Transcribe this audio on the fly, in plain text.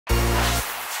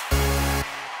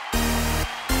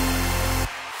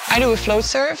I do a float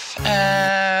serve.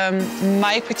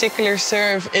 My particular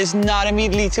serve is not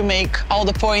immediately to make all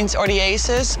the points or the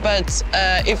aces, but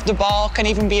if the ball can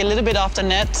even be a little bit off the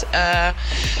net,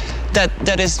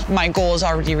 that is my goal is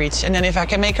already reached. And then if I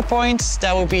can make a point,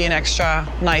 that would be an extra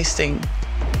nice thing.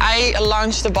 I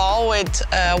launch the ball with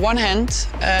one hand.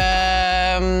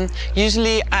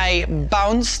 Usually I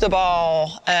bounce the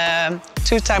ball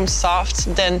 2 times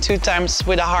soft, then 2 times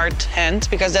with a hard hand,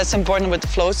 because that's important with the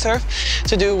float serve,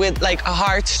 to do with like a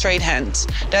hard straight hand.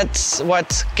 That's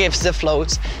what gives the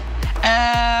float.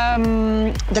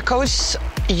 The coach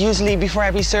usually before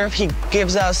every serve he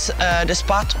gives us the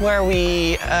spot where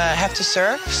we have to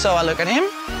serve. So I look at him.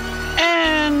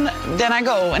 And then I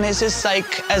go, and it's just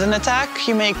like, as an attack,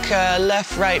 you make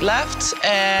left, right, left,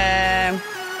 and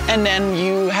then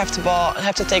you have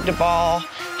to take the ball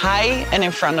high and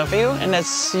in front of you, and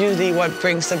that's usually what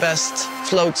brings the best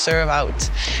float serve out.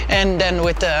 And then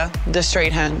with the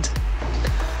straight hand.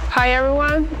 Hi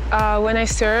everyone. When I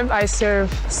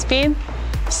serve spin,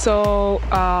 so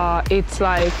it's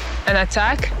like an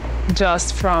attack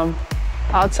just from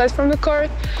outside from the court.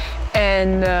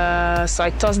 And so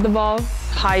I toss the ball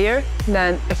higher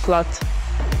than a flat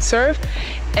serve.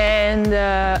 And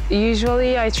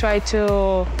usually I try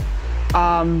to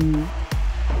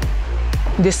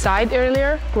decide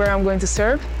earlier where I'm going to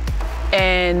serve.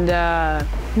 And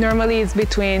normally it's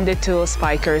between the 2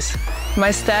 spikers.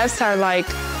 My steps are like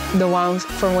the ones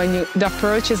from the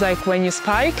approach is like when you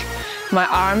spike. My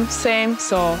arm, same,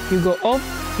 so you go up,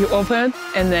 you open,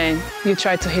 and then you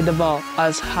try to hit the ball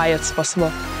as high as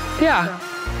possible. Yeah,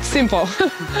 simple.